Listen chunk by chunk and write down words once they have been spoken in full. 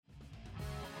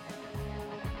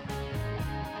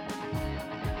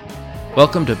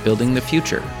Welcome to Building the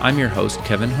Future. I'm your host,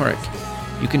 Kevin Horick.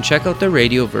 You can check out the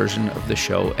radio version of the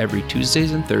show every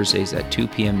Tuesdays and Thursdays at 2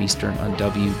 p.m. Eastern on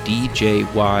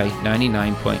WDJY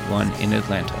 99.1 in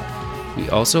Atlanta. We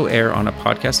also air on a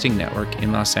podcasting network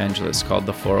in Los Angeles called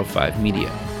the 405 Media.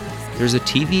 There's a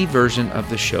TV version of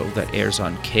the show that airs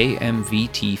on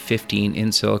KMVT 15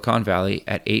 in Silicon Valley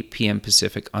at 8 p.m.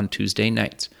 Pacific on Tuesday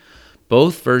nights.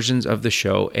 Both versions of the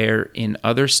show air in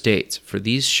other states. For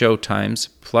these show times,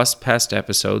 plus past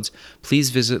episodes,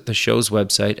 please visit the show's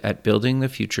website at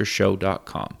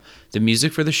buildingthefutureshow.com. The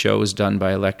music for the show is done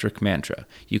by Electric Mantra.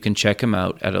 You can check him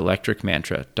out at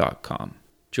electricmantra.com.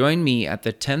 Join me at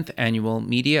the 10th Annual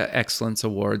Media Excellence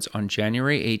Awards on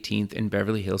January 18th in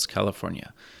Beverly Hills,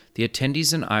 California. The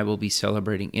attendees and I will be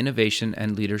celebrating innovation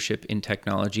and leadership in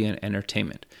technology and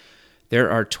entertainment. There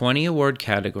are 20 award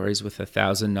categories with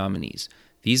 1,000 nominees.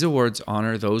 These awards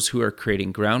honor those who are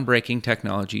creating groundbreaking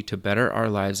technology to better our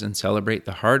lives and celebrate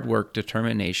the hard work,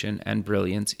 determination, and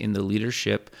brilliance in the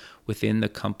leadership within the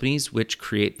companies which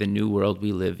create the new world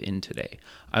we live in today.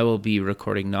 I will be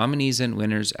recording nominees and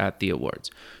winners at the awards.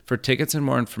 For tickets and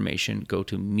more information, go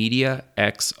to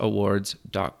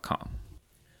MediaXAwards.com.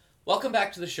 Welcome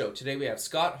back to the show. Today we have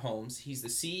Scott Holmes. He's the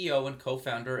CEO and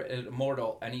co-founder at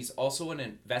Immortal, and he's also an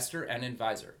investor and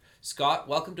advisor. Scott,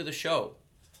 welcome to the show.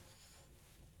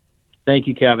 Thank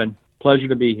you, Kevin. Pleasure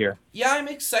to be here. Yeah, I'm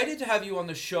excited to have you on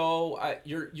the show.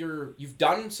 You've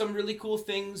done some really cool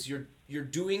things. You're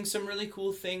doing some really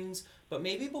cool things. But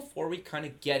maybe before we kind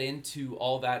of get into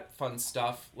all that fun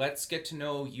stuff, let's get to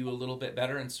know you a little bit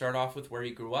better and start off with where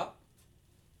you grew up.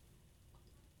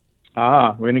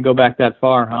 We're going to go back that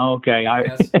far, huh? Okay.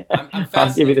 Yes, I'm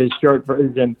I'll give you the short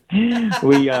version.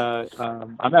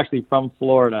 I'm actually from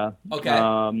Florida,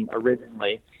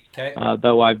 originally. Okay.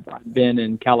 Though I've been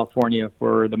in California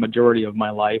for the majority of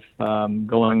my life,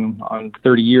 going on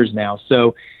 30 years now.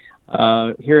 So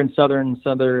here in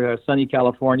sunny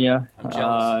California,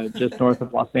 just north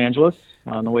of Los Angeles,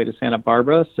 on the way to Santa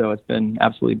Barbara. So it's been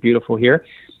absolutely beautiful here.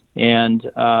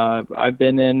 And I've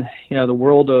been in the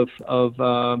world of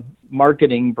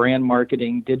marketing, brand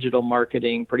marketing, digital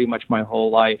marketing, pretty much my whole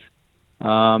life.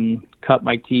 Cut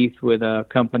my teeth with a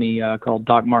company called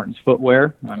Doc Martens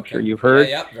Footwear. I'm sure you've heard.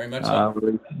 Yeah, very much so.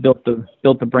 We built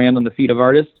the brand on the feet of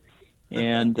artists,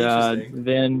 and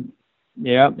then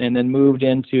moved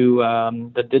into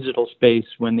the digital space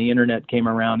when the internet came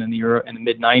around in the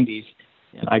mid '90s.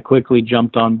 And I quickly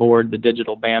jumped on board the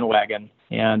digital bandwagon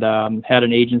and had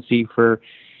an agency for,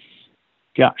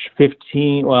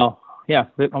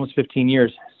 almost 15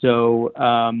 years. So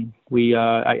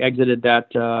I exited that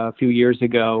a few years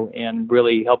ago, and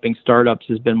really helping startups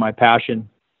has been my passion.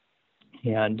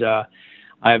 And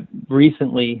I've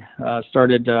recently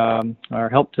started or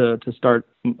helped to start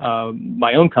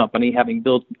my own company, having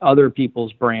built other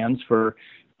people's brands for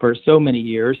so many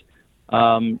years.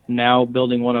 Now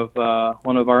building one of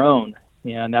our own,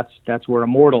 and that's where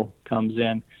Immortal comes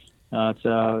in. It's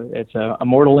a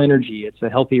Immortal Energy. It's a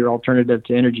healthier alternative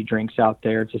to energy drinks out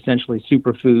there. It's essentially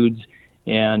superfoods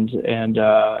and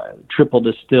triple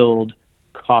distilled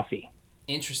coffee.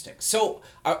 Interesting. So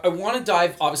I want to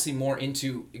dive obviously more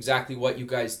into exactly what you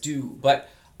guys do, but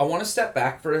I want to step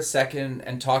back for a second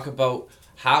and talk about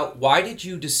why did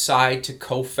you decide to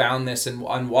co-found this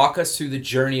and walk us through the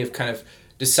journey of kind of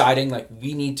deciding like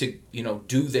we need to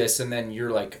do this, and then you're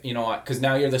like because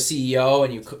now you're the CEO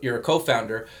and you're a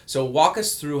co-founder. So walk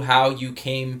us through how you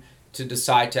came to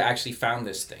decide to actually found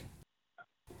this thing.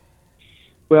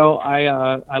 Well,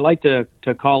 I like to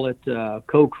call it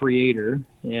co-creator,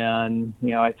 and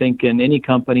I think in any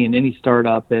company, in any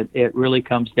startup, it really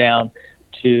comes down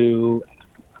to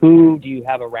who do you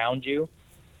have around you,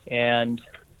 and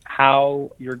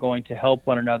how you're going to help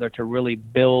one another to really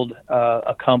build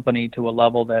a company to a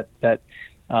level that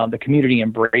the community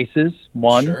embraces,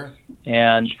 one. Sure.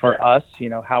 And for us,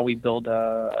 how we build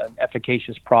an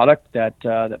efficacious product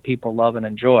that people love and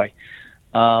enjoy.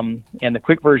 And the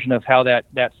quick version of how that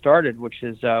started, which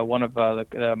is one of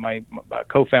my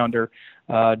co-founder,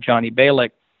 Johnny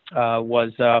Balick,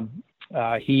 was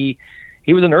he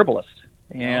was an herbalist.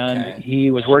 And he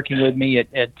was working with me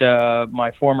at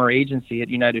my former agency at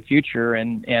United Future,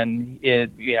 and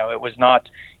it was not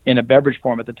in a beverage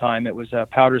form at the time. It was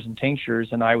powders and tinctures,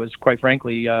 and I was quite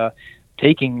frankly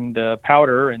taking the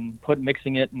powder and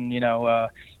mixing it in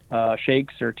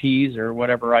shakes or teas or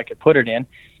whatever I could put it in,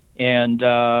 and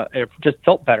it just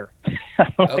felt better.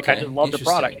 I just loved the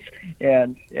product,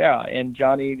 and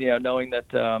Johnny, knowing that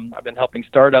I've been helping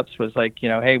startups, was like,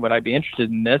 hey, would I be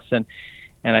interested in this?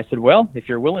 And I said, well, if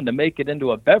you're willing to make it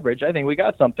into a beverage, I think we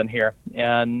got something here.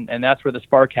 And that's where the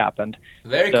spark happened.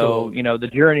 Very so, cool. The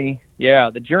journey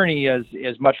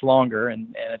is much longer,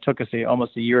 and it took us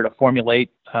almost a year to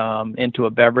formulate into a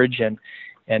beverage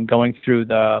and going through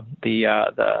the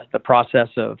process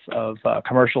of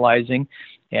commercializing.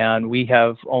 And we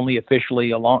have only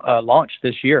officially launched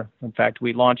this year. In fact,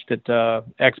 we launched at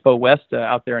Expo West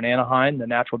out there in Anaheim, the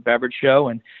Natural Beverage Show,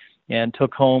 and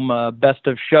took home Best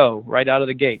of Show right out of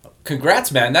the gate.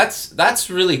 Congrats, man. That's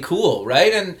really cool,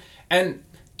 right? And I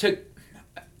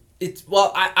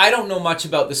don't know much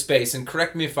about the space, and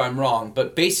correct me if I'm wrong,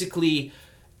 but basically,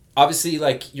 obviously,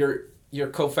 like your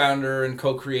co-founder and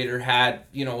co-creator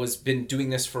has been doing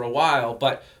this for a while,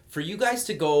 but for you guys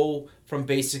to go from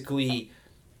basically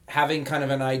having kind of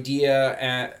an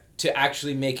idea to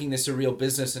actually making this a real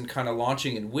business and kind of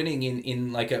launching and winning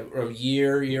in like a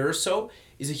year or so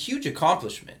is a huge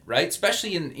accomplishment, right?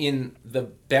 Especially in the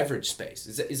beverage space.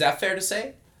 Is that fair to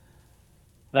say?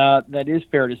 That is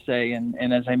fair to say,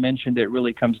 and as I mentioned, it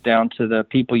really comes down to the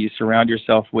people you surround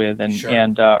yourself with, and Sure.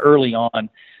 and early on,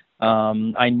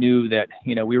 I knew that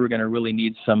we were going to really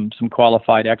need some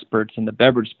qualified experts in the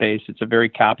beverage space. It's a very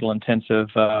capital intensive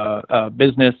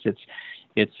business.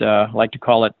 It's I like to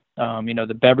call it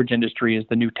the beverage industry is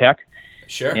the new tech.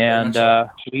 Sure. And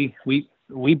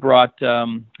we brought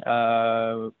one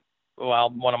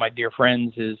of my dear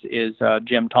friends is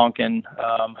Jim Tonkin,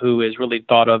 who is really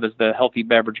thought of as the healthy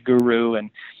beverage guru, and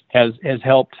has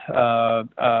helped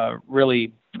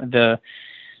really the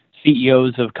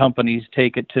CEOs of companies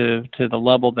take it to the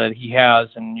level that he has.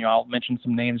 And I'll mention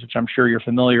some names which I'm sure you're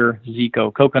familiar: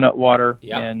 Zico Coconut Water,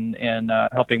 yeah. and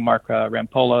helping Mark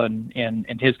Rampolla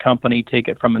and his company take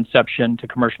it from inception to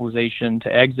commercialization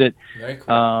to exit. Very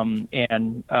cool.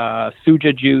 And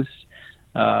Suja Juice,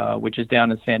 which is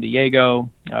down in San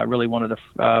Diego, really one of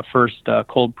the first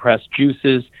cold pressed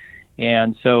juices.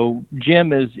 And so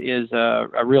Jim is a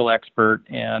real expert,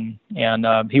 and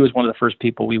he was one of the first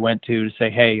people we went to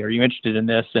say, hey, are you interested in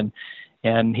this?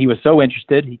 And he was so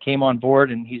interested, he came on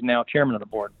board, and he's now chairman of the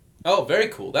board. Oh, very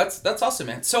cool. That's awesome,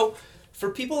 man. So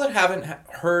for people that haven't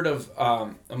heard of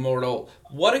Immortal,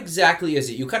 what exactly is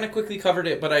it? You kind of quickly covered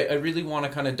it, but I really want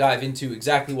to kind of dive into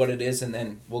exactly what it is, and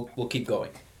then we'll keep going.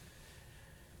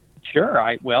 Sure.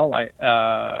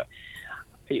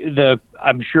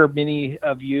 I'm sure many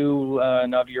of you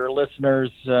and of your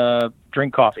listeners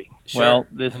drink coffee. Sure. Well,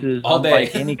 this is all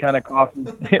unlike day. any kind of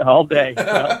coffee all day.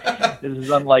 Well, this is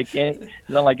unlike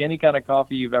any kind of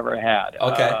coffee you've ever had.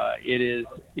 Okay. It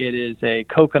is a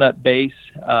coconut base.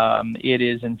 It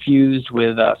is infused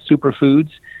with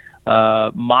superfoods,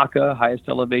 maca, highest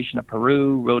elevation of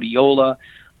Peru, rhodiola,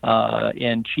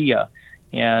 and chia.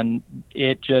 And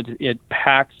it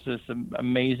packs this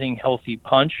amazing healthy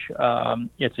punch.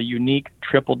 It's a unique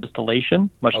triple distillation,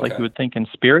 much like you would think in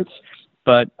spirits,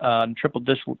 but triple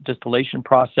distillation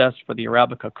process for the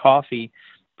Arabica coffee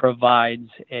provides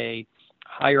a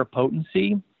higher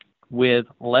potency with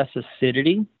less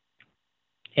acidity,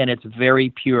 and it's very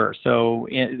pure. So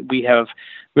we have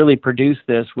really produced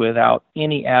this without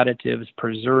any additives,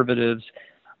 preservatives,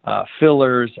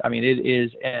 fillers. I mean, it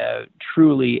is a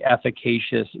truly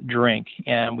efficacious drink,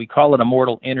 and we call it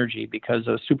Immortal Energy because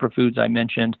those superfoods I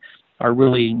mentioned are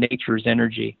really nature's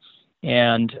energy.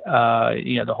 And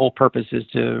the whole purpose is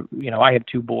to, I have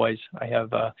two boys. I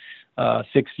have a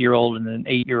 6-year-old and an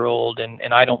 8-year-old, and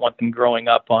I don't want them growing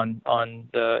up on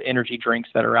the energy drinks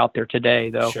that are out there today.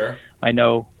 Though Sure. I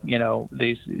know,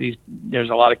 these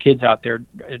there's a lot of kids out there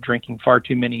drinking far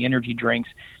too many energy drinks.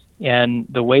 And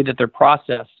the way that they're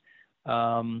processed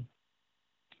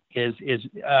is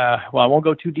I won't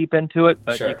go too deep into it,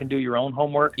 but Sure. You can do your own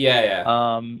homework.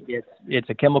 Yeah. It's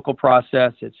a chemical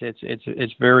process.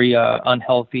 It's very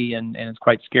unhealthy and it's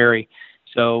quite scary.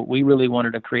 So we really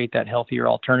wanted to create that healthier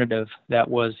alternative that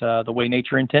was the way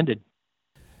nature intended.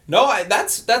 No,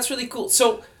 that's really cool.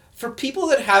 So for people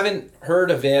that haven't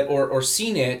heard of it or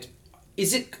seen it,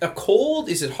 is it a cold?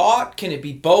 Is it hot? Can it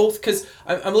be both? Because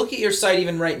I'm looking at your site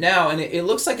even right now, and it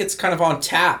looks like it's kind of on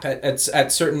tap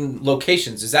at certain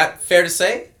locations. Is that fair to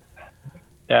say?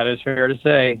 That is fair to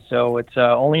say. So it's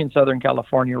only in Southern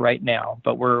California right now,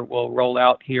 but we'll roll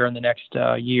out here in the next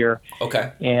year.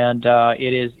 Okay. And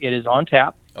it is on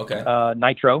tap. Okay.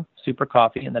 Nitro Super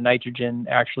Coffee, and the nitrogen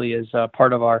actually is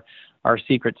part of our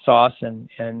secret sauce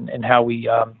and how we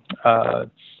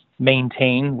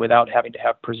maintain without having to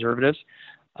have preservatives.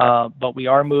 But we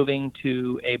are moving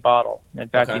to a bottle. In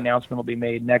fact, The announcement will be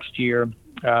made next year.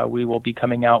 We will be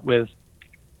coming out with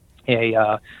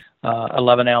a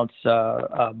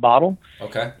 11-ounce bottle.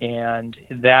 Okay. And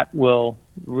that will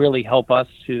really help us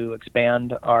to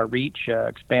expand our reach,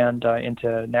 expand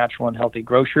into natural and healthy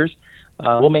grocers.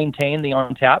 We'll maintain the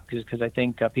on tap because I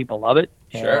think people love it.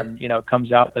 Sure. And, it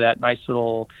comes out with that nice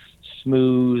little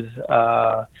smooth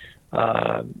head,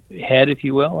 if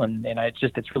you will. And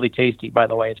it's really tasty, by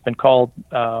the way. It's been called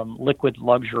Liquid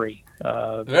Luxury.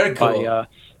 Very cool.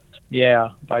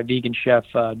 By vegan chef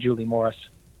Julie Morris.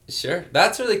 Sure.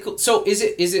 That's really cool. So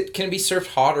can it be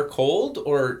served hot or cold,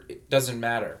 or it doesn't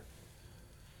matter?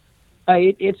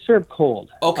 It's served cold.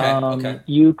 Okay.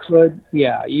 You could,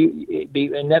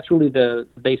 and that's really the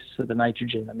basis of the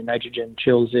nitrogen. I mean, nitrogen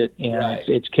chills it, and Right.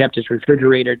 it's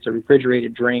refrigerated. It's a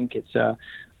refrigerated drink. It's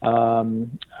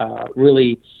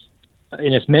really,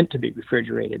 and it's meant to be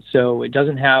refrigerated. So it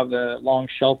doesn't have a long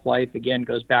shelf life. Again,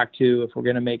 goes back to if we're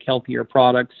going to make healthier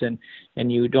products, and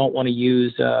you don't want to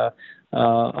use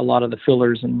a lot of the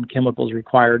fillers and chemicals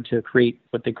required to create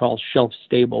what they call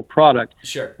shelf-stable product.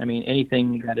 Sure. I mean,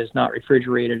 anything that is not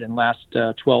refrigerated and lasts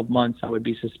 12 months, I would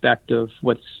be suspect of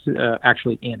what's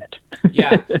actually in it.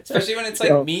 Yeah, especially when it's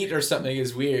like meat or something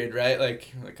is weird, right?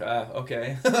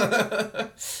 Okay.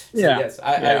 Yes,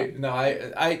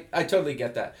 I totally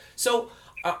get that. So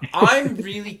I'm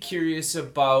really curious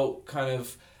about kind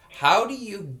of how do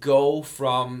you go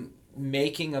from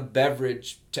making a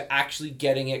beverage to actually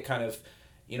getting it kind of,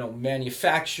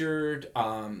 manufactured,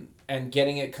 and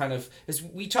getting it kind of, as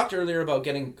we talked earlier about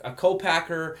getting a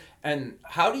co-packer, and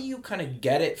how do you kind of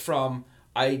get it from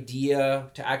idea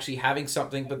to actually having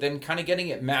something, but then kind of getting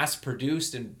it mass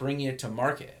produced and bringing it to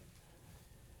market?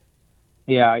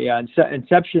 Yeah.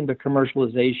 Inception to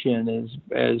commercialization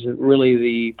is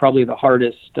really probably the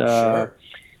hardest Sure.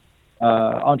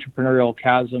 entrepreneurial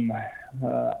chasm.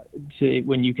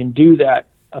 When you can do that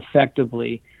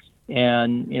effectively,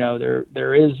 and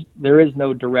there is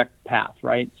no direct path,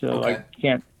 right? So Okay. I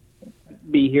can't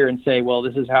be here and say, well,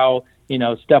 this is how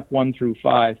step 1 through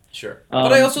 5. Sure.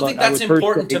 But I also think that's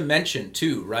important to to mention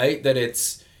too, right? That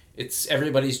it's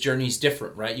everybody's journey is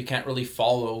different, right? You can't really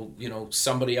follow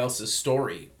somebody else's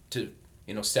story to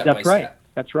step by step.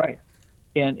 That's right.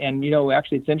 And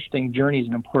actually, it's interesting. Journey is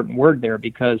an important word there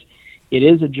because it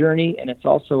is a journey, and it's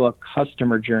also a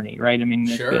customer journey, right? I mean,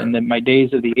 Sure. in my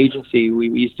days of the agency, we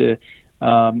used to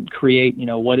create,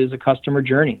 what is a customer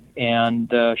journey, and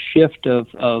the shift of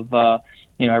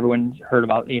everyone's heard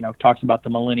about, talks about the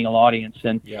millennial audience,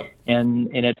 and Yep. and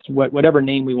it's whatever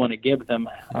name we want to give them.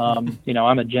 I'm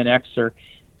a Gen Xer,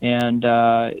 and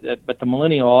but the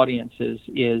millennial audience is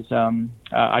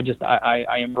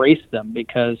I embrace them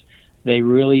because they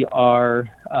really are,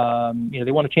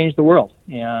 they want to change the world,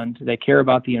 and they care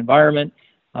about the environment.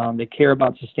 They care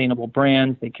about sustainable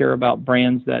brands. They care about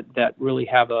brands that really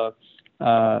have a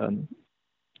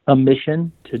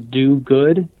mission to do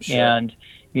good. Sure. And,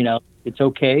 it's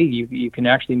okay. You can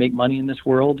actually make money in this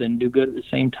world and do good at the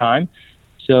same time.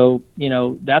 So,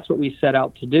 that's what we set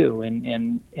out to do.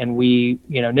 And we,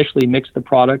 initially mixed the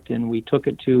product, and we took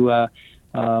it to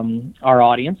our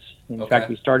audience. In fact,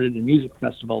 we started in music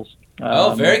festivals.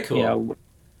 Very cool.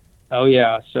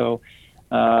 So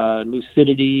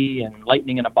Lucidity and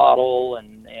Lightning in a Bottle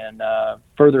and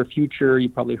Further Future. You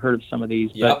probably heard of some of these.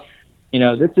 Yep.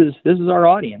 But this is our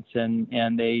audience, and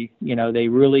they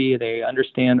they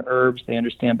understand herbs, they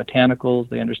understand botanicals,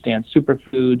 they understand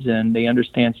superfoods, and they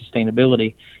understand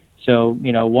sustainability. So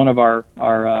one of our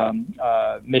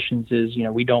missions is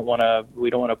we don't want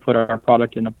to put our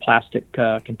product in a plastic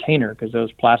container, because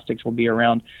those plastics will be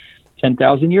around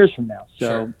 10,000 years from now.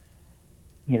 So,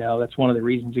 Sure. That's one of the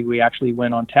reasons we actually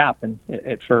went on tap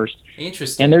at first.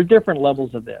 Interesting. And there's different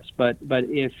levels of this, but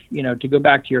if to go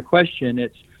back to your question,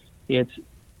 it's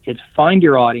find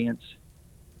your audience,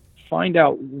 find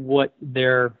out what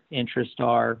their interests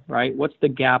are, right? What's the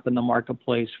gap in the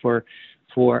marketplace for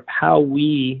how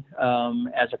we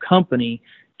as a company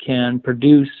can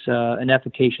produce an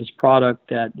efficacious product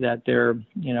that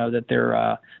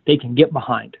they can get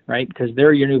behind, right? Because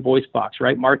they're your new voice box,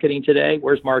 right? Marketing today,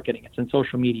 where's marketing? It's in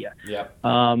social media. Yeah.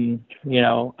 Not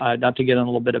to get on a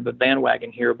little bit of a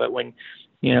bandwagon here, but when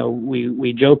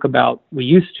we joke about, we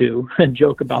used to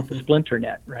joke about the splinter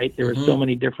net, right? There were so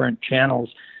many different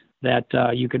channels that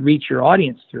you could reach your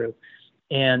audience through,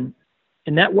 and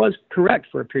that was correct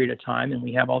for a period of time. And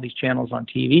we have all these channels on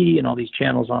TV and all these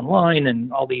channels online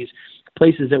and all these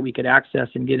places that we could access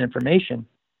and get information.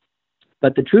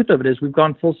 But the truth of it is we've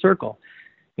gone full circle,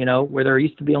 where there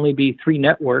used to only be 3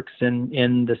 networks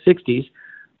in the 60s.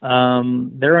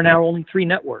 There are now only 3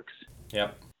 networks. Yeah.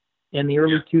 In the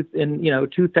early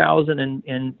 2000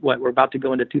 and what we're about to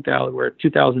go into 2000, we're at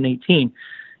 2018,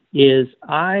 is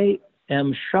I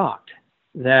am shocked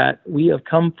that we have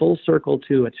come full circle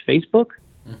to it's Facebook,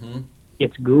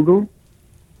 it's Google,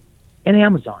 and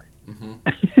Amazon.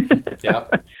 Yeah.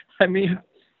 I mean,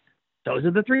 those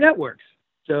are the three networks.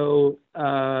 So,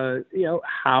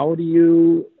 how do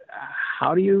you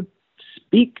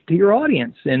speak to your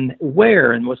audience, and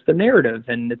where, and what's the narrative?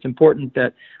 And it's important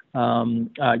that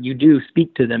you do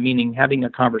speak to them, meaning having a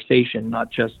conversation,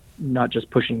 not just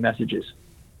pushing messages.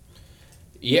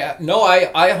 Yeah, no,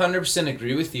 I 100%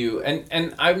 agree with you.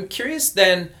 And I'm curious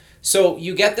then, so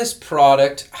you get this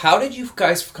product, how did you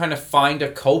guys kind of find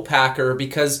a co-packer?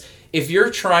 Because if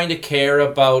you're trying to care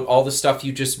about all the stuff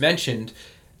you just mentioned,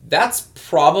 that's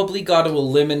probably got to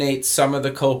eliminate some of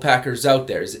the co-packers out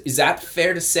there. Is that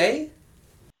fair to say?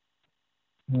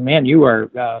 Man, you are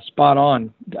spot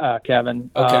on, Kevin.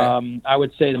 Okay. I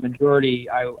would say the majority,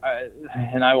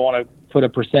 and I want to put a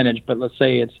percentage, but let's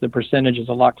say the percentage is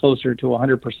a lot closer to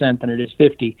 100% than it is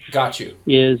 50. Got you.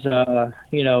 Is,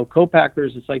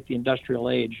 co-packers, it's like the industrial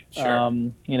age. Sure.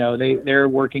 They're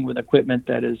working with equipment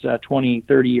that is 20,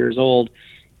 30 years old,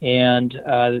 and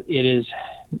it is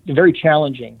very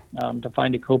challenging to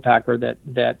find a co-packer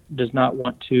that does not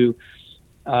want to,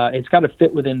 it's got to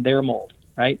fit within their mold.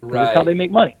 Right? That's how they make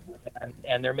money.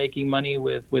 And they're making money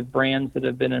with brands that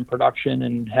have been in production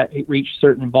and reached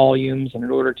certain volumes. And in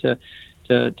order to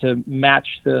match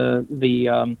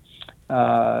the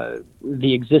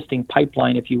existing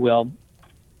pipeline, if you will,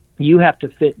 you have to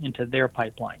fit into their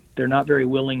pipeline. They're not very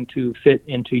willing to fit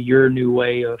into your new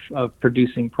way of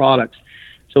producing products.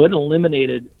 So it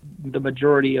eliminated the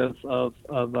majority of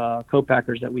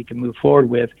co-packers that we can move forward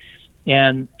with.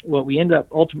 And what we end up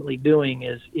ultimately doing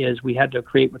is we had to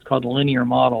create what's called a linear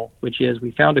model, which is we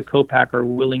found a co-packer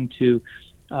willing to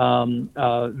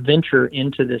venture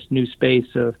into this new space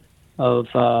of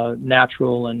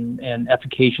natural and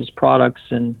efficacious products,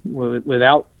 and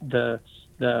without the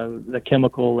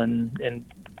chemical and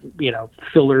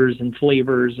fillers and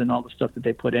flavors and all the stuff that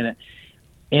they put in it.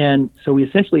 And so we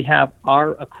essentially have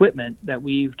our equipment that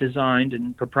we've designed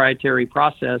and proprietary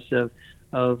process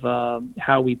of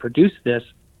how we produce this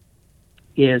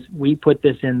is we put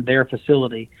this in their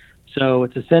facility. So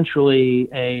it's essentially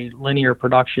a linear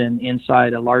production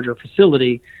inside a larger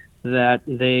facility that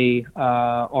they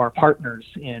are partners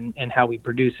in how we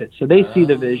produce it. So they see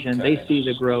the vision, they see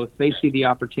the growth, they see the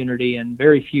opportunity, and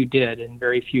very few did, and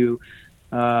very few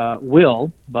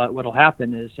will. But what'll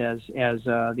happen is as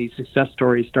these success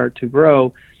stories start to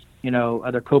grow,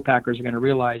 other co-packers are going to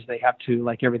realize they have to,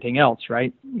 like everything else,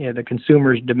 right? The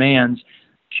consumer's demands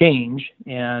change,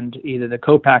 and either the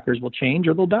co-packers will change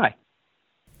or they'll die.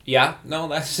 Yeah, no,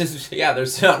 that's just,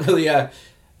 there's not really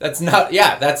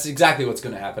that's exactly what's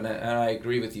going to happen. And I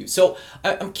agree with you. So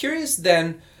I'm curious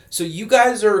then, so you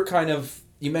guys are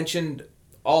you mentioned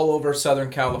all over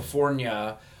Southern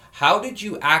California. How did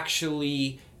you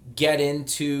actually get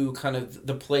into kind of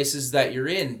the places that you're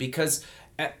in? Because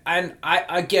and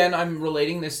I'm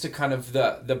relating this to kind of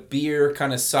the beer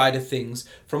kind of side of things.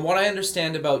 From what I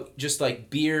understand about just like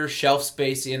beer shelf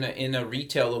space in a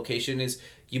retail location is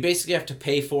you basically have to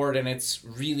pay for it, and it's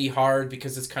really hard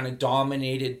because it's kind of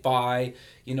dominated by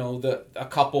a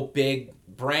couple big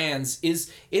brands.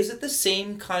 Is it the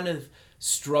same kind of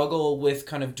struggle with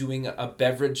kind of doing a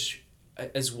beverage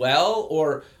as well,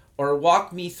 or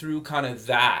walk me through kind of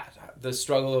the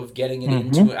struggle of getting it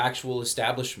into actual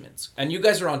establishments? And you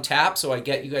guys are on tap, so I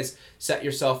get you guys set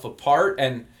yourself apart,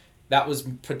 and that was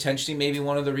potentially maybe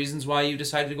one of the reasons why you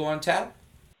decided to go on tap?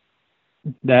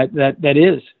 That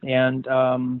is, and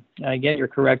again, you're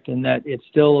correct in that it's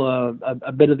still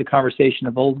a bit of the conversation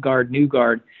of old guard, new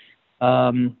guard.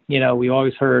 We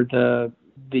always heard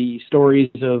the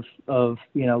stories of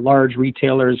large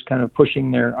retailers kind of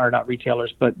pushing or not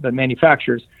retailers, but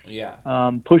manufacturers,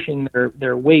 pushing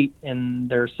their weight and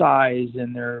their size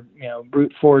and their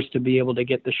brute force to be able to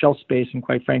get the shelf space, and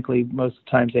quite frankly, most of the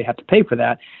times they have to pay for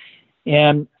that,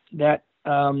 and that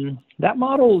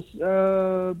model's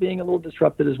being a little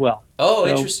disrupted as well. Oh,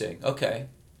 so, interesting. Okay.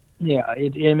 Yeah,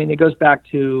 it goes back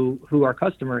to who our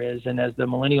customer is, and as the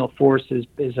millennial force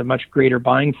is a much greater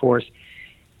buying force.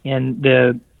 And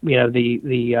the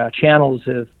channels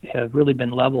have really been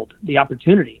leveled. The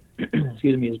opportunity,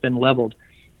 has been leveled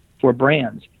for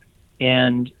brands.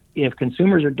 And if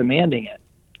consumers are demanding it,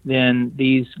 then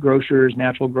these grocers,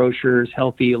 natural grocers,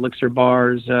 healthy elixir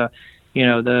bars, the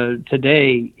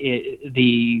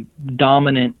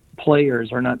dominant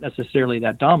players are not necessarily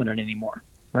that dominant anymore,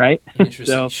 right? Interesting.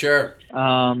 So, sure.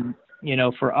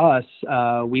 For us,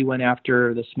 we went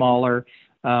after the smaller,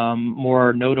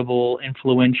 more notable,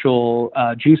 influential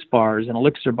juice bars and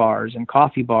elixir bars and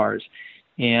coffee bars.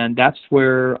 and that's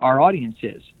where our audience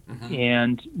is.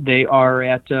 And they are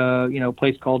at a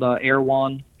place called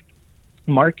Erewhon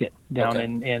Market down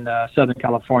in Southern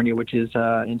California, which is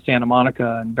in Santa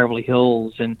Monica and Beverly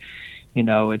Hills, and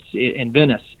it's in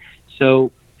Venice.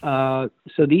 So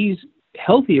these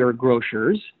healthier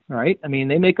grocers, right? I mean,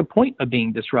 they make a point of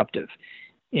being disruptive,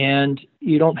 and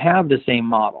you don't have the same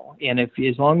model. And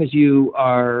as long as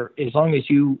your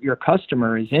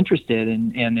customer is interested,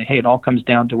 and hey, it all comes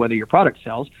down to whether your product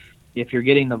sells. If you're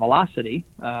getting the velocity,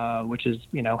 which is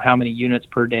how many units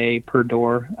per day per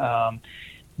door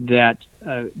that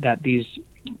these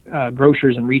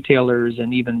grocers and retailers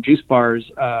and even juice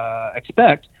bars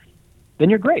expect, then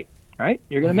you're great, right?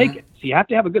 You're going to make it. So you have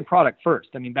to have a good product first.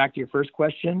 I mean, back to your first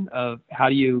question of how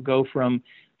do you go from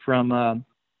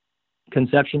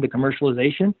conception to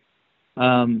commercialization?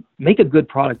 Make a good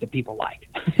product that people like.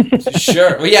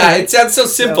 Sure. Well, yeah, it sounds so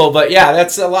simple, but yeah,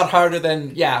 that's a lot harder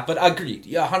than, but agreed.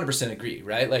 Yeah, 100% agree,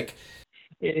 right? Like,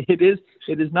 it is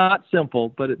not simple,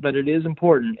 but it is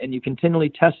important, and you continually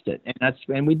test it.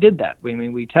 And we did that.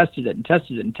 We tested it and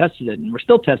tested it and tested it, and we're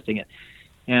still testing it.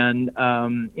 And,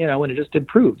 and it just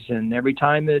improves. And every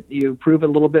time that you improve it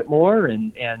a little bit more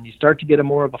and you start to get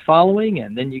more of a following,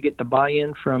 and then you get the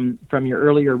buy-in from your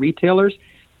earlier retailers.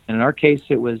 And in our case,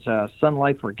 it was Sun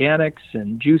Life Organics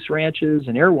and Juice Ranches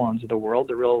and Erewhons of the world,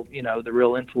 the real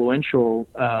influential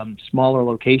smaller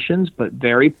locations, but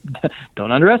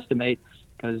don't underestimate,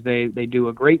 because they do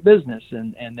a great business,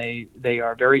 and they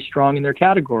are very strong in their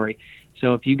category.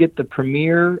 So if you get the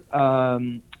premier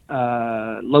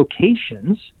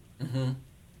locations,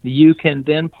 you can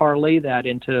then parlay that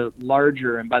into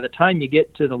larger, and by the time you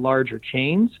get to the larger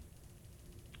chains,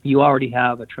 you already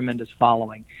have a tremendous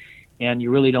following, and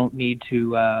you really don't need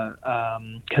to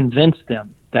convince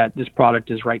them that this product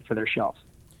is right for their shelf.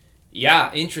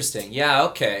 Yeah, interesting. Yeah,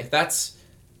 okay, that's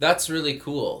really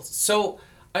cool. So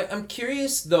I'm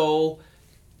curious, though,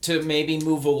 to maybe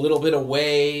move a little bit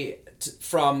away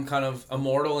from kind of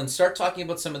Immortal and start talking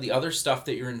about some of the other stuff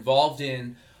that you're involved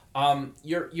in.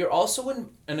 You're also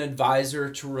an advisor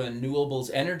to Renewables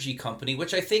Energy Company,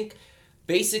 which I think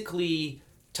basically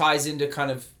ties into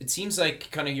kind of, it seems like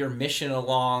kind of your mission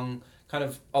along kind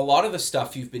of a lot of the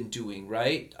stuff you've been doing,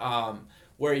 right?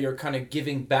 Where you're kind of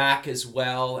giving back as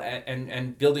well,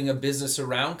 and building a business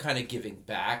around kind of giving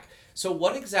back. So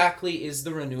what exactly is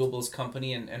the Renewables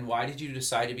Company, and why did you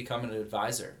decide to become an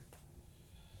advisor?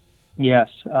 Yes.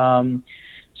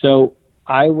 So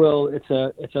I will,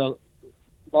 it's a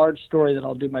large story that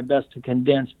I'll do my best to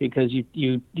condense, because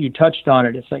you touched on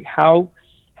it. It's like, how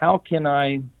can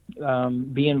I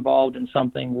be involved in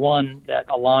something, one, that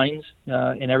aligns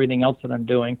in everything else that I'm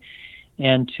doing,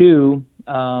 and two,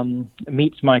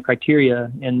 meets my criteria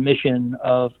and mission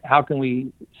of how can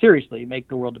we seriously make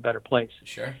the world a better place.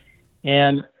 Sure.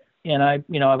 And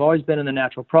I've always been in the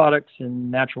natural products and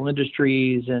natural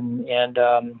industries, and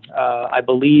I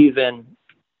believe in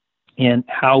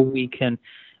how we can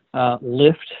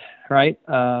lift, right,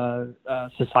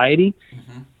 society.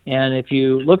 And if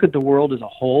you look at the world as a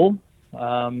whole,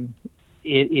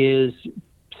 it is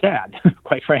sad,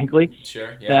 quite frankly,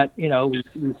 sure, yeah, that we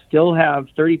still have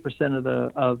 30%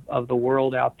 of the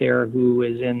world out there who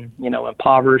is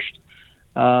impoverished.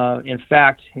 In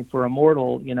fact, for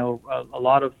Immortal, a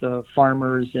lot of the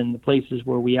farmers and the places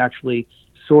where we actually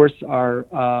source our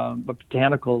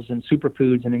botanicals and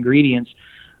superfoods and ingredients,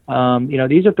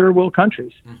 these are third world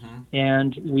countries.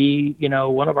 And we,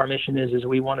 one of our mission is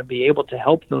we want to be able to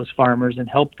help those farmers and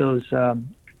help those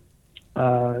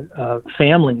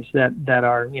families that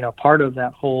are, part of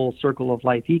that whole circle of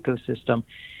life ecosystem.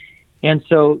 And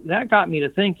so that got me to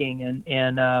thinking,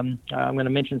 and I'm going to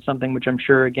mention something which I'm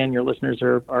sure, again, your listeners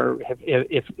if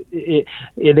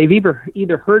they've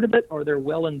either heard of it or they're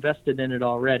well invested in it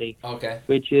already. Okay.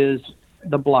 Which is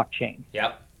the blockchain.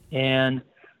 Yep. And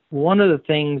one of the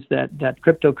things that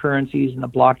cryptocurrencies and the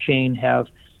blockchain have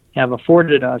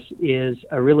afforded us is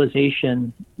a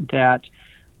realization that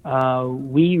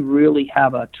we really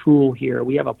have a tool here.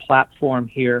 We have a platform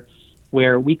here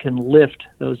where we can lift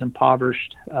those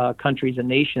impoverished countries and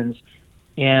nations.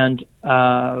 And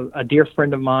a dear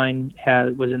friend of mine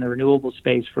was in the renewable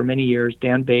space for many years,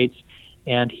 Dan Bates,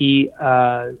 and he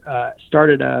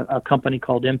started a company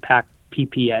called Impact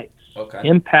PPA. Okay.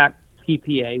 Impact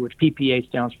PPA, which PPA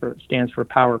stands for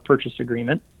Power Purchase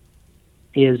Agreement,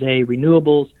 is a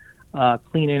renewables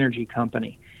clean energy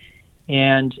company.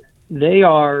 And they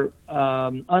are,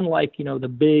 unlike, the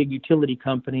big utility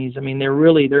companies. I mean,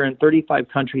 they're in 35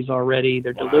 countries already.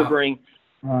 They're delivering,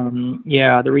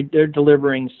 they're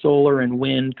delivering solar and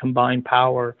wind combined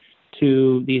power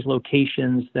to these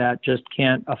locations that just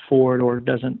can't afford or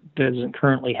doesn't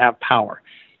currently have power.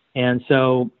 And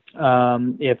so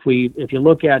if you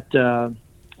look at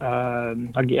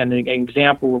again, an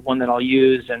example of one that I'll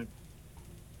use, and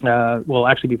well,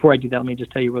 actually, before I do that, let me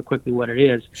just tell you real quickly what it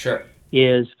is. Sure.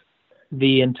 Is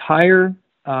the entire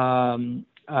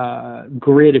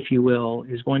grid, if you will,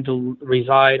 is going to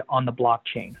reside on the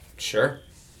blockchain. Sure.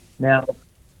 Now,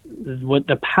 what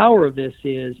the power of this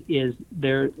is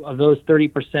there of those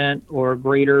 30% or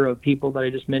greater of people that I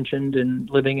just mentioned and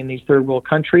living in these third world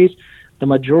countries, the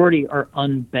majority are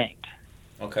unbanked.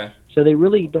 Okay. So they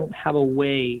really don't have a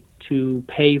way to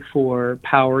pay for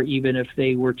power, even if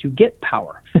they were to get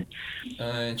power.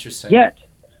 Interesting. Yet,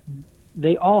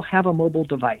 they all have a mobile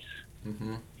device.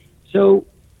 Mm-hmm. So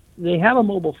they have a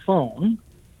mobile phone.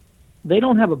 They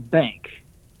don't have a bank.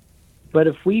 But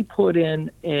if we put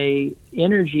in a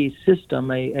energy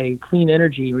system, a clean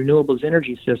energy, renewables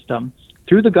energy system,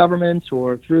 through the governments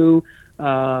or through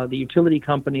the utility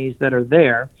companies that are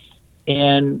there,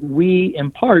 and we, in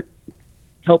part,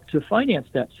 help to finance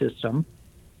that system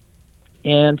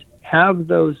and have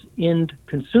those end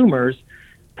consumers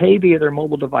pay via their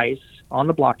mobile device on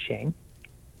the blockchain,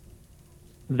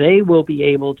 they will be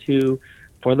able to,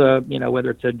 for the, whether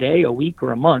it's a day, a week,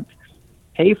 or a month,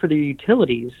 pay for their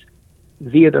utilities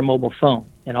via their mobile phone.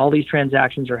 And all these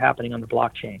transactions are happening on the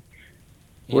blockchain.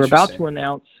 We're about to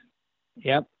announce,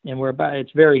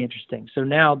 it's very interesting. So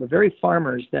now the very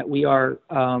farmers that we are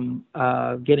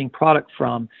getting product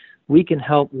from, we can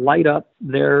help light up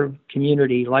their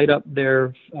community, light up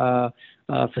their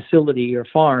facility or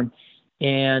farm,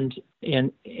 and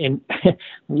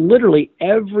literally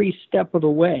every step of the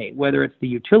way, whether it's the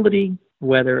utility,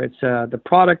 whether it's the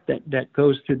product that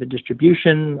goes through the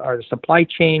distribution or the supply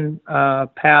chain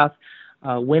path,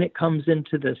 when it comes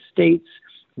into the States,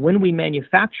 when we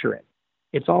manufacture it,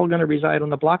 it's all going to reside on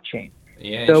the blockchain.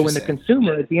 Yeah, so when the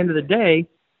consumer, at the end of the day,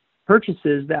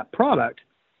 purchases that product,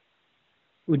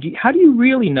 how do you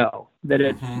really know that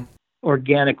it's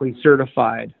organically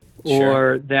certified,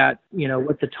 or that,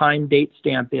 what the time date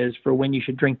stamp is for when you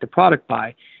should drink the product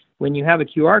by? When you have a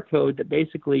QR code that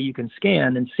basically you can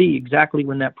scan and see exactly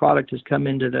when that product has come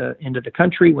into the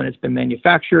country, when it's been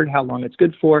manufactured, how long it's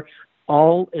good for,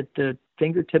 all at the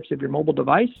fingertips of your mobile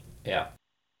device. Yeah.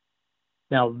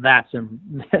 Now that's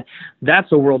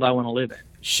a world I want to live in.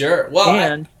 Sure.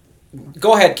 Well,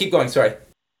 go ahead. Keep going. Sorry.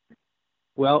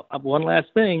 Well, one last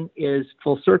thing is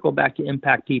full circle back to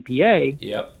Impact PPA.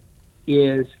 Yep.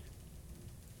 Is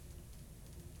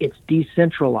it's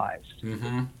decentralized.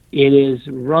 Mm-hmm. It is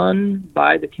run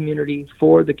by the community,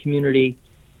 for the community,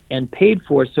 and paid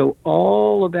for. So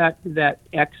all of that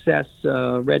excess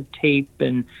red tape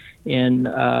and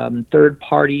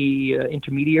third-party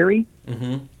intermediary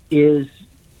is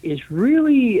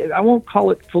really, I won't call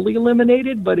it fully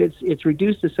eliminated, but it's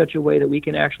reduced to such a way that we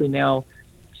can actually now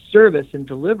service and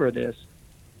deliver this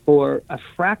for a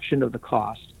fraction of the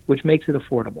cost, which makes it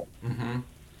affordable. Mm-hmm.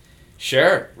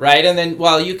 Sure, right, and then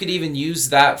you could even use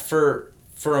that for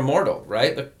Immortal,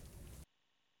 right?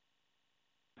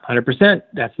 100%.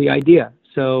 That's the idea.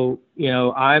 So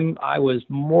I was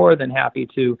more than happy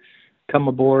to come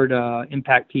aboard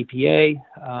Impact PPA.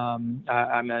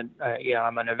 I'm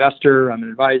an investor. I'm an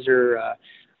advisor.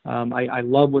 I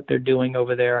love what they're doing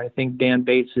over there. I think Dan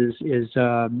Bates is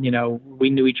we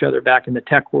knew each other back in the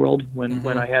tech world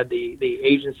when I had the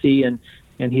agency, and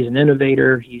he's an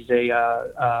innovator. He's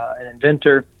an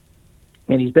inventor,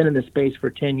 and he's been in this space for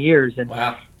 10 years. And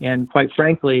wow. And quite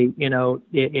frankly, your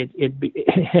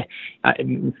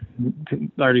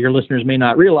listeners may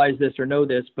not realize this or know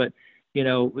this, but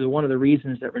one of the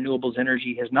reasons that renewables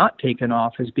energy has not taken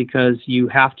off is because you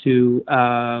have to,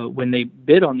 when they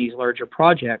bid on these larger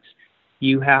projects,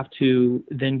 you have to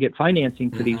then get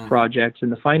financing for these projects,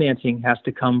 and the financing has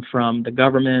to come from the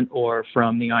government or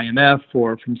from the IMF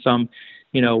or from some,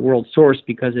 world source,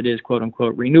 because it is quote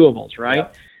unquote renewables, right?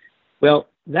 Yep. Well,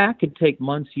 that could take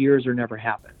months, years, or never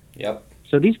happen. Yep.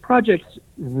 So these projects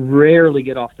rarely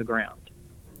get off the ground.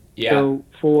 Yeah. So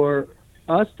for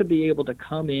us to be able to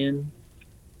come in,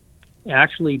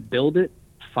 actually build it,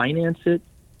 finance it,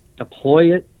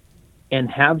 deploy it, and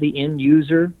have the end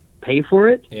user pay for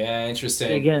it. Yeah,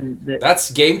 interesting. Again, that's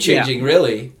game changing,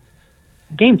 really.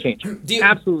 Game changing.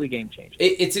 Absolutely game changing.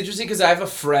 It's interesting because I have a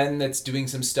friend that's doing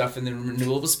some stuff in the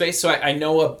renewable space, so I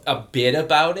know a bit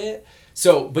about it.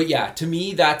 So, but yeah, to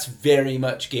me, that's very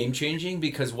much game changing,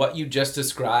 because what you just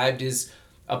described is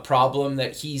a problem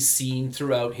that he's seen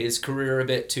throughout his career a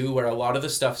bit too, where a lot of the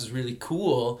stuff is really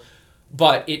cool,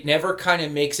 but it never kind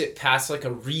of makes it past like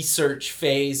a research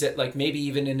phase at like maybe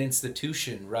even an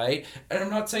institution, right? And I'm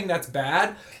not saying that's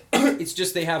bad. It's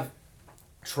just they have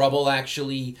trouble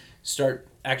actually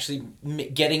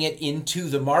getting it into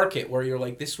the market where you're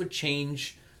like, this would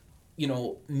change, you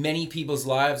know, many people's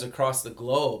lives across the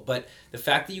globe. But the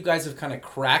fact that you guys have kind of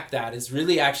cracked that is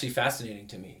really actually fascinating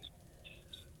to me.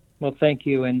 Well, thank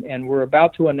you. And we're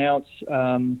about to announce,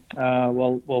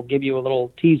 we'll give you a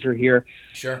little teaser here.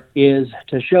 Sure. Is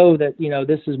to show that, you know,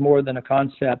 this is more than a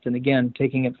concept. And again,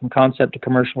 taking it from concept to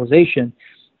commercialization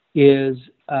is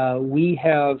we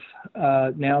have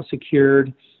now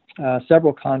secured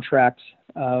several contracts.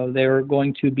 They're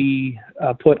going to be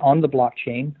put on the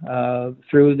blockchain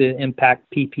through the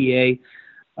Impact PPA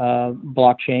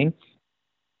blockchain.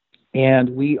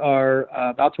 And we are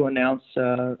about to announce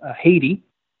Haiti,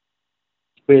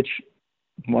 which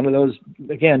one of those,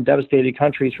 again, devastated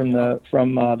countries from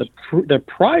the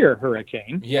prior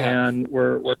hurricane. Yeah. And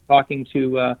we're talking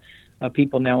to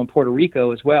people now in Puerto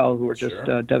Rico as well who were just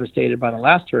devastated by the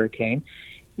last hurricane.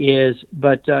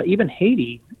 But even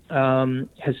Haiti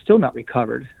has still not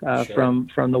recovered from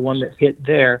the one that hit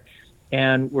there.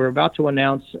 And we're about to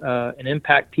announce an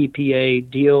Impact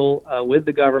PPA deal with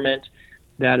the government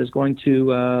that is going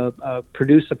to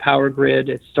produce a power grid.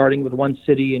 It's starting with one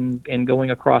city and going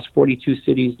across 42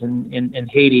 cities in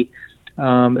Haiti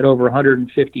at over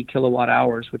 150 kilowatt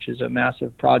hours, which is a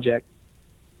massive project,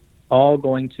 all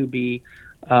going to be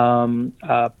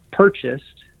purchased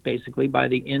basically by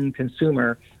the end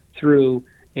consumer through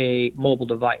a mobile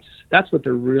device. That's what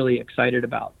they're really excited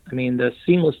about. I mean, the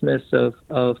seamlessness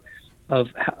of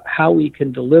how we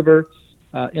can deliver,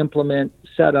 implement,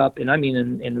 set up, and I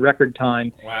mean in record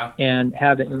time. Wow. And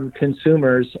have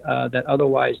consumers that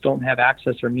otherwise don't have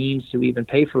access or means to even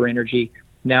pay for energy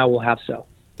now will have so.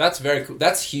 That's very cool.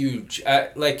 That's huge.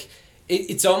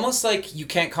 It's almost like you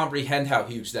can't comprehend how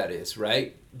huge that is,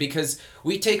 right? Because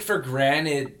we take for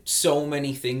granted so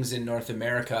many things in North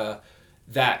America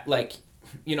that, like,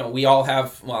 you know, we all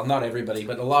have, well, not everybody,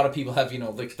 but a lot of people have, you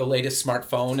know, like the latest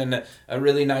smartphone and a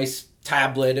really nice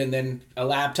tablet and then a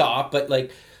laptop. But,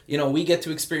 like, you know, we get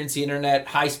to experience the internet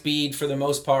high speed for the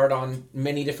most part on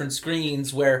many different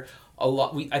screens where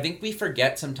I think we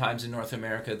forget sometimes in North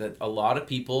America that a lot of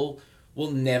people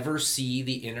will never see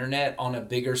the internet on a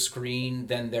bigger screen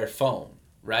than their phone,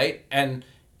 right? And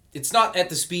it's not at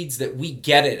the speeds that we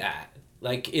get it at.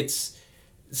 Like,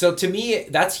 so to me,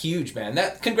 that's huge, man.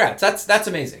 Congrats. That's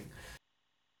amazing.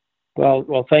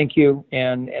 Well, thank you.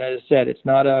 And as I said, it's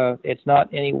not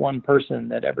any one person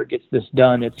that ever gets this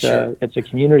done. It's a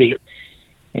community.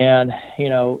 And, you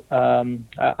know,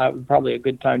 probably a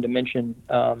good time to mention,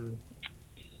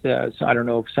 so I don't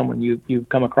know if someone you've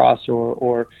come across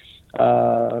or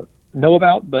know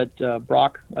about, but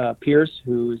Brock Pierce,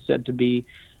 who is said to be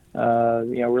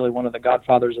really one of the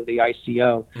godfathers of the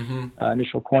ICO,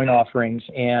 initial coin offerings,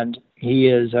 and he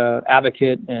is an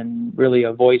advocate and really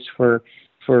a voice for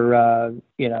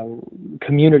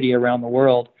community around the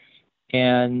world.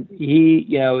 And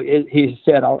he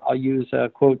said, I'll use a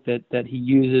quote that he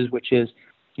uses, which is,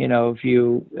 you know, if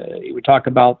we talk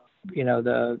about, you know,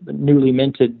 the newly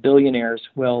minted billionaires,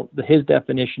 well, his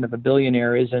definition of a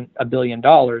billionaire isn't $1 billion.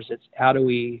 It's how do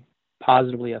we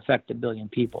positively affect 1 billion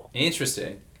people?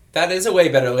 Interesting. That is a way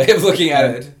better way of looking at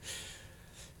it.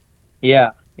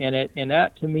 Yeah. And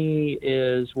that to me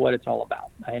is what it's all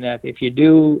about. And if you're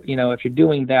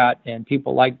doing that, and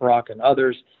people like Brock and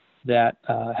others that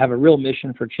have a real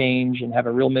mission for change and have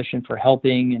a real mission for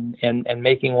helping and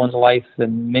making one's life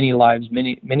and many lives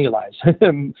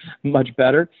much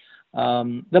better,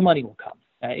 the money will come.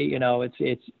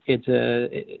 It's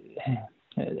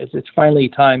finally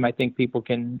time. I think people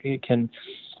can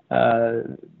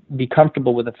be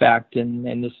comfortable with the fact,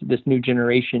 and this new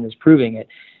generation is proving it.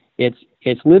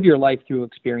 It's live your life through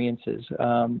experiences.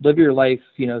 Live your life,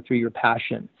 through your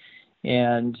passion,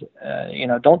 and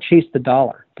don't chase the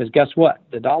dollar, because guess what?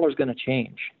 The dollar's going to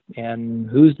change, and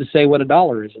who's to say what a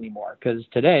dollar is anymore? Because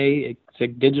today it's a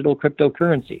digital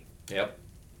cryptocurrency. Yep.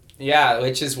 Yeah,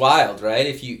 which is wild, right?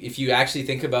 If you actually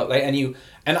think about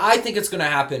and I think it's going to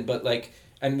happen, but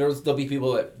and there'll be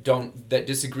people that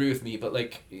disagree with me, but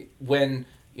when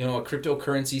a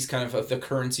cryptocurrency is kind of the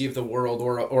currency of the world,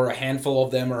 or a handful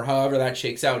of them, or however that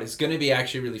shakes out, it's going to be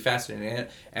actually really fascinating,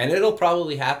 and it'll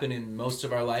probably happen in most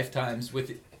of our lifetimes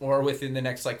within the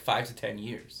next 5 to 10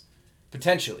 years,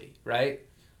 potentially, right?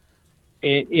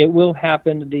 It will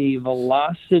happen. The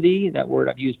velocity, that word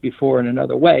I've used before in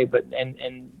another way, but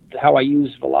and how I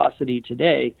use velocity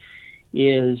today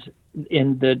is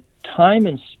in the time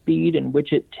and speed in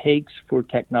which it takes for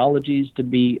technologies to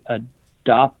be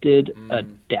adopted,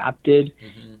 adapted,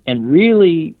 and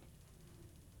really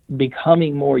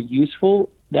becoming more useful,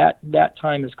 that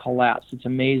time has collapsed. It's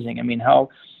amazing. I mean, how,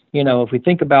 if we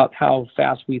think about how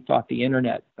fast we thought the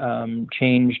internet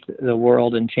changed the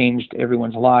world and changed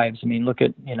everyone's lives. I mean, look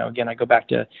at, again, I go back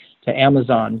to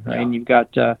Amazon, right? Yeah. And you've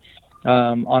got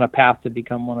on a path to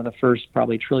become one of the first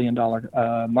probably $1 trillion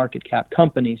market cap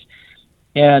companies.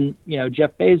 And,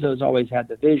 Jeff Bezos always had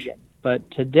the vision. But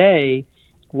today,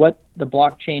 what the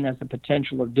blockchain has the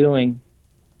potential of doing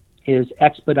is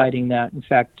expediting that. In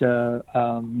fact,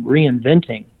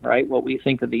 reinventing, right, what we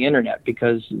think of the internet,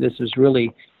 because this is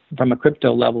really, from a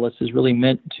crypto level, this is really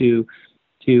meant to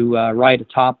ride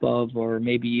atop of, or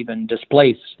maybe even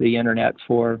displace the internet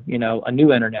for, a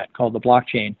new internet called the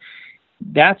blockchain.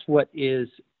 That's what is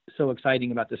so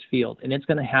exciting about this field, and it's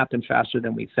going to happen faster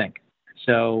than we think.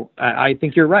 So I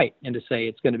think you're right, and to say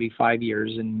it's going to be 5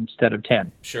 years instead of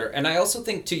 10. Sure, and I also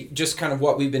think, to just kind of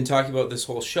what we've been talking about this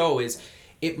whole show, is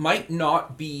it might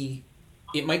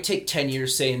take 10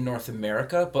 years, say, in North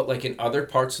America, but like in other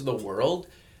parts of the world,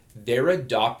 they're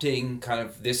adopting kind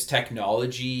of this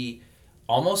technology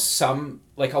almost a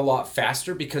lot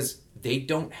faster, because they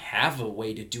don't have a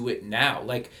way to do it now.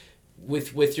 Like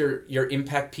with your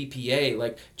Impact PPA,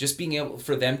 like just being able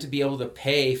for them to be able to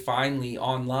pay finally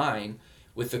online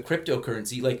with the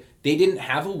cryptocurrency, like they didn't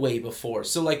have a way before.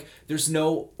 So like there's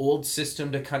no old system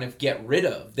to kind of get rid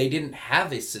of. They didn't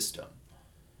have a system.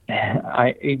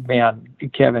 Kevin,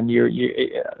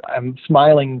 I'm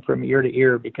smiling from ear to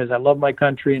ear, because I love my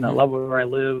country and I love where I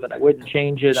live, and I wouldn't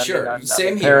change it. Sure, I'm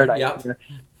same here. Yep. Here.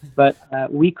 But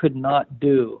we could not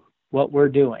do what we're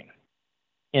doing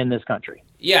in this country.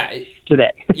 Yeah.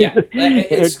 Today. Yeah.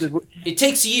 It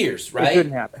takes years, right? It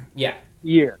couldn't happen. Yeah.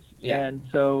 Years. Yeah. And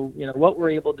so, what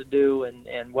we're able to do,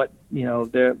 and what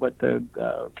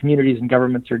the communities and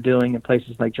governments are doing in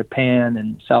places like Japan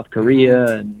and South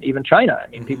Korea and even China. I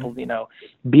mean, people,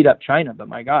 beat up China, but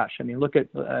my gosh, I mean, look at,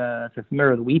 if you're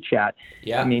familiar with WeChat.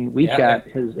 Yeah. I mean,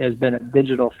 WeChat has been a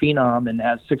digital phenom and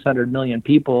has 600 million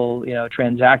people,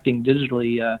 transacting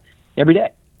digitally every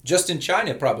day. Just in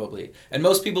China, probably. And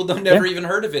most people never even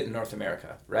heard of it in North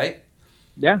America, right?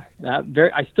 Yeah,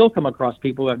 I still come across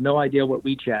people who have no idea what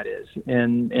WeChat is,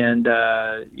 and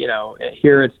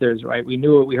here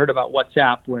we heard about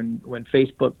WhatsApp when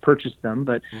Facebook purchased them,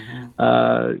 but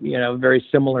very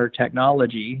similar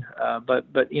technology,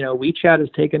 but WeChat has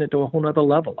taken it to a whole nother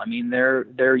level. I mean,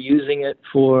 they're using it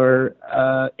for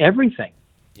everything,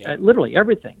 literally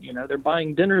everything. They're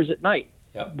buying dinners at night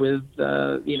with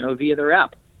via their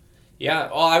app. Yeah,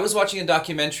 well, I was watching a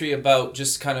documentary about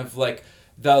just kind of like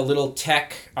the little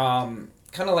tech, kind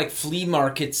of like flea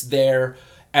markets there,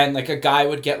 and like a guy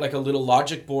would get like a little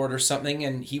logic board or something,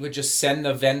 and he would just send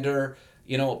the vendor,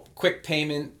 quick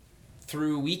payment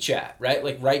through WeChat, right?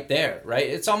 Like right there, right?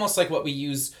 It's almost like what we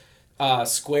use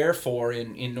Square for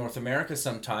in North America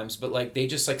sometimes, but like they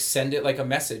just like send it like a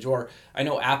message. Or I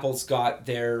know Apple's got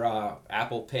their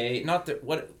Apple Pay,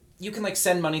 you can like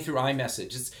send money through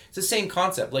iMessage. It's the same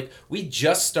concept. Like we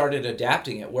just started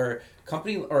adapting it, where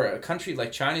a country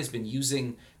like China has been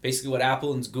using basically what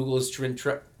Apple and Google has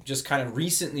just kind of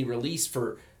recently released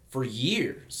for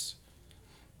years.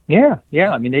 Yeah.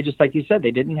 I mean, they just, like you said,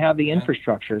 they didn't have the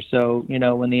infrastructure. So,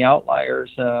 when the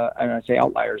outliers, and I say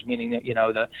outliers, meaning that,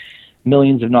 the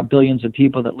millions, if not billions of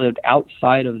people that lived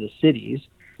outside of the cities,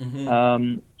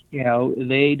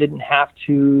 they didn't have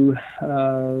to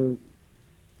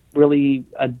really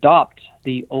adopt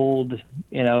the old,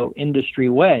 industry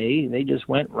way. They just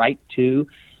went right to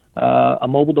a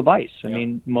mobile device. I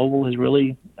mean, mobile has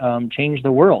really changed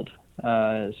the world.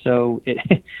 So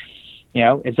it,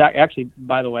 it's actually,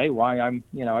 by the way, why I'm,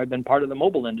 I've been part of the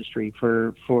mobile industry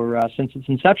for since its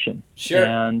inception. Sure.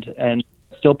 And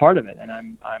still part of it. And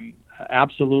I'm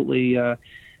absolutely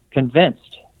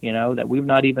convinced, that we've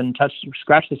not even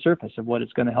scratched the surface of what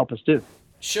it's going to help us do.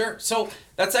 Sure. So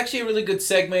that's actually a really good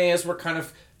segue as we're kind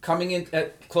of coming in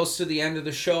close to the end of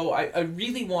the show. I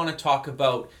really want to talk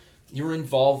about your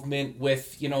involvement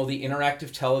with, the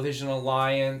Interactive Television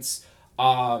Alliance,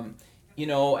 and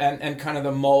kind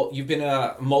of you've been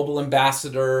a mobile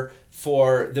ambassador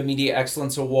for the Media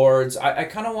Excellence Awards. I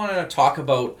kind of want to talk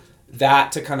about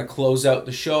that to kind of close out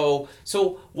the show.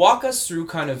 So walk us through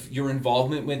kind of your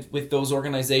involvement with those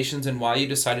organizations and why you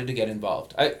decided to get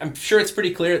involved. I'm sure it's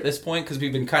pretty clear at this point because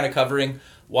we've been kind of covering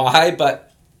why, but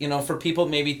for people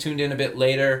maybe tuned in a bit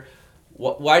later,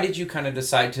 why did you kind of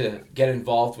decide to get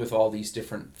involved with all these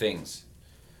different things?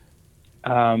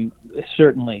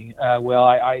 Certainly. Well,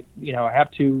 I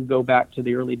have to go back to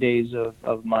the early days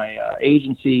of my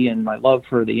agency and my love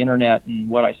for the internet and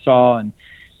what I saw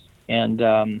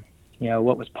and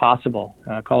what was possible,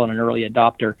 call it an early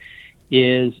adopter,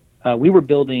 is we were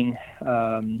building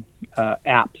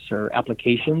apps or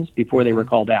applications before they were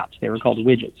called apps. They were called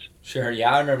widgets. Sure.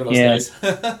 Yeah, I remember those days.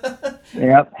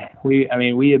 Yep.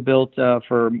 We had built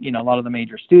for a lot of the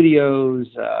major studios,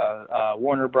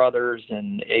 Warner Brothers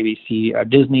and ABC,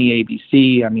 Disney,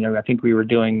 ABC. I think we were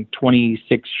doing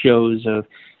 26 shows of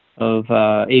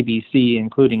ABC,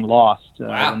 including Lost,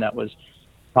 wow. when that was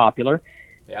popular.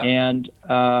 Yeah. And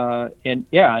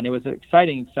it was an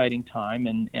exciting time.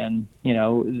 And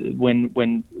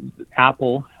when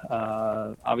Apple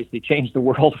obviously changed the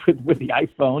world with the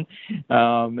iPhone,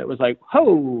 it was like,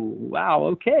 oh, wow,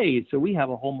 okay, so we have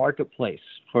a whole marketplace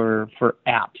for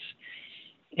apps.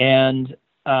 And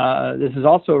this is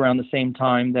also around the same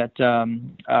time that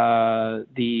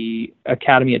the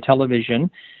Academy of Television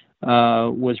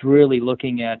was really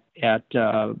looking at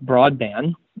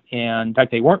broadband. And in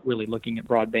fact, they weren't really looking at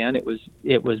broadband.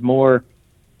 It was more,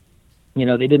 they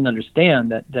didn't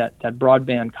understand that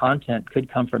broadband content could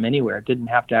come from anywhere. It didn't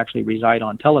have to actually reside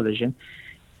on television.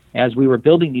 As we were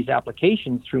building these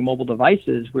applications through mobile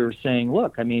devices, we were saying,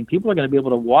 look, people are going to be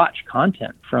able to watch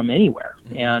content from anywhere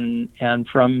and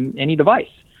from any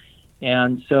device.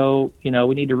 And so, we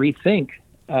need to rethink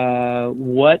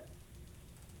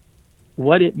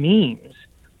what it means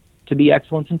to be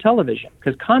excellence in television,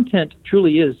 because content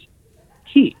truly is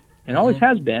key and always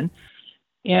has been.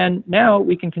 And now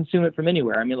we can consume it from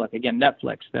anywhere. Look, again,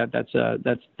 Netflix, that's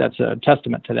a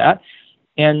testament to that.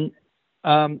 And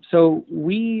so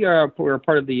we're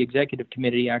part of the executive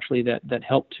committee actually that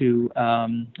helped to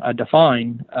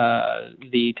define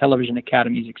the Television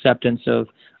Academy's acceptance of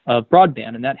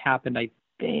broadband, and that happened, I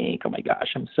think, oh my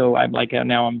gosh, I'm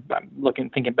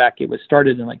thinking back, it was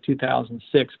started in like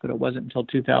 2006, but it wasn't until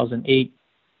 2008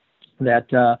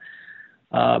 that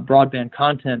broadband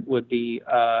content would be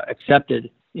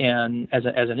accepted and as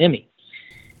an Emmy.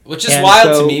 Which is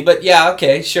wild to me, but yeah,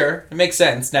 okay, sure. It makes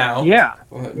sense now. Yeah.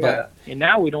 But and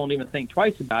now we don't even think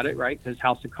twice about it, right? Because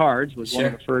House of Cards was one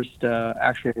of the first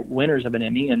actual winners of an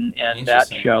Emmy, and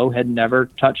that show had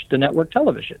never touched the network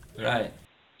television. Right.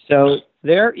 So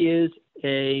there is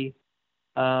a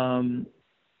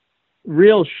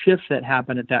real shift that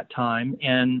happened at that time,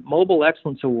 and Mobile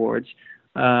Excellence Awards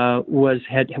was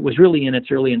really in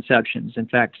its early inceptions. In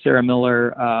fact, Sarah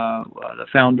Miller, the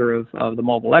founder of the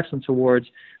Mobile Excellence Awards,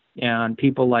 and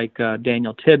people like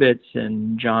Daniel Tibbetts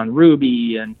and John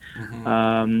Ruby and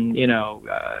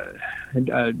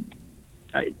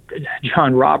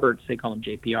John Roberts, they call him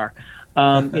JPR.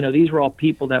 These were all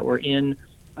people that were in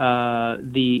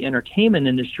the entertainment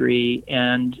industry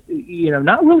and,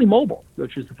 not really mobile,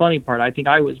 which is the funny part. I think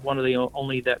I was one of the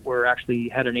only that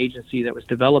had an agency that was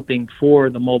developing for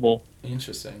the mobile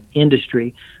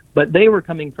industry, but they were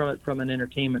coming from it from an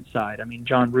entertainment side.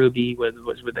 John Ruby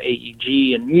was with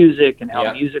AEG and music, and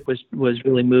how music was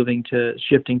really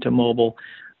shifting to mobile.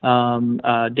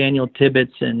 Daniel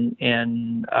Tibbetts and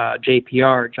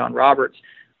JPR, John Roberts,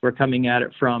 were coming at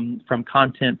it from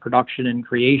content production and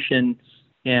creation.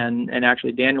 And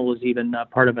actually, Daniel was even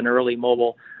part of an early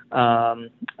mobile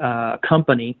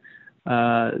company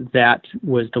that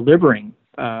was delivering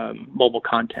mobile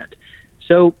content.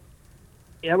 So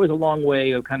that was a long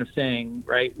way of kind of saying,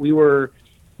 right? We were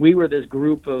this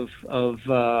group of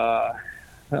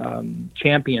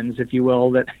champions, if you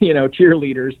will, that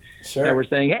cheerleaders that were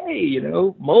saying, hey,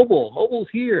 mobile's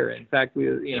here. In fact, we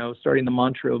starting the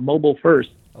mantra of mobile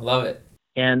first. I love it.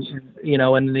 And,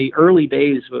 in the early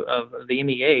days of the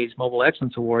MEAs, Mobile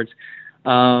Excellence Awards, it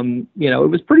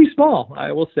was pretty small,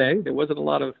 I will say. There wasn't a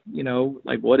lot of,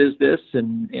 what is this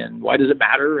and why does it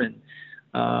matter? And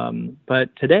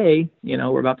but today,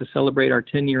 we're about to celebrate our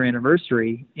 10-year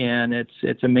anniversary, and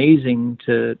it's amazing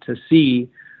to see,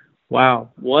 wow,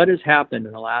 what has happened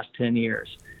in the last 10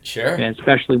 years. Sure. And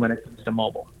especially when it comes to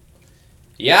mobile.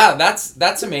 Yeah,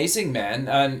 that's amazing, man.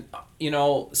 And,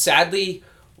 sadly,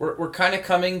 we're kind of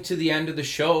coming to the end of the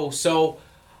show. So,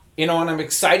 and I'm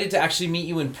excited to actually meet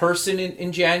you in person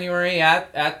in January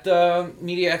at the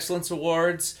Media Excellence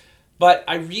Awards. But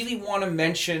I really want to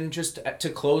mention, just to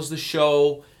close the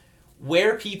show,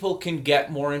 where people can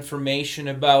get more information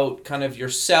about kind of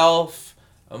yourself,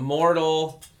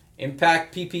 Immortal,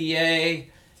 Impact PPA,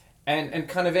 and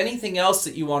kind of anything else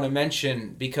that you want to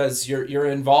mention, because you're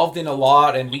involved in a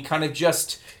lot, and we kind of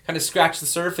scratch the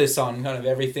surface on kind of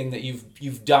everything that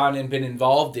you've done and been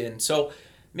involved in. So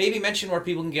maybe mention where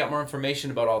people can get more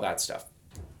information about all that stuff.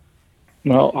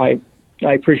 Well, I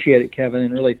appreciate it, Kevin,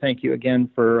 and really thank you again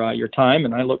for your time,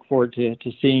 and I look forward to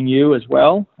seeing you as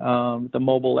well, the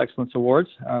Mobile Excellence Awards.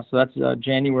 So that's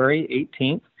January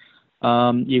 18th.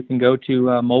 You can go to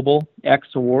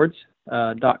mobilexawards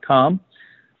MEAs.com.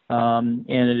 And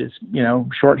it is,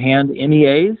 shorthand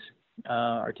MEAs,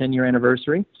 our 10-year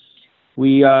anniversary.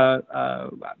 We,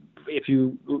 if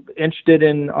you're interested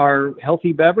in our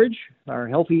healthy beverage, our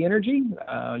healthy energy,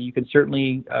 you can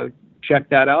certainly check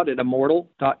that out at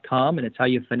immordl.com, and it's how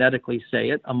you phonetically say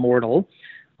it, Immordl,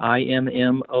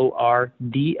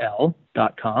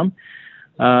 IMMORDL.com.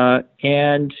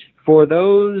 And for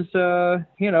those,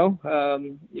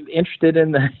 interested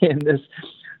in this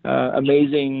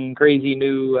amazing, crazy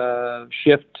new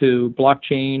shift to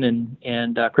blockchain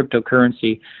and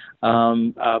cryptocurrency,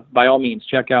 by all means,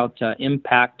 check out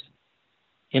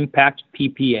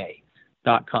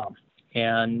impactppa.com.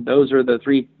 And those are the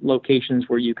 3 locations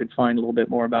where you could find a little bit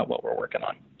more about what we're working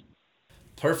on.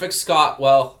 Perfect, Scott.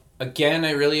 Well, again,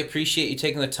 I really appreciate you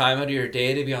taking the time out of your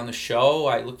day to be on the show.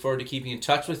 I look forward to keeping in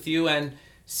touch with you and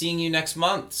seeing you next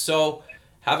month. So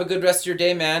have a good rest of your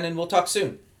day, man, and we'll talk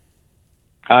soon.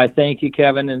 Thank you,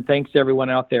 Kevin, and thanks to everyone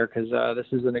out there, because this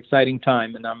is an exciting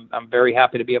time, and I'm very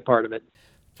happy to be a part of it.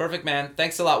 Perfect, man.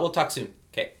 Thanks a lot. We'll talk soon.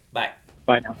 Okay, bye.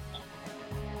 Bye now.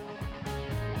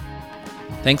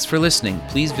 Thanks for listening.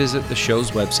 Please visit the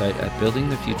show's website at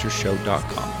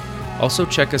buildingthefutureshow.com. Also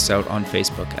check us out on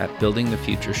Facebook at Building the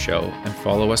Future Show and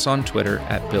follow us on Twitter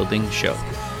at Building Show.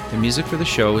 The music for the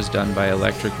show is done by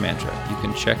Electric Mantra. You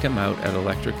can check him out at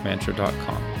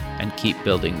electricmantra.com and keep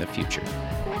building the future.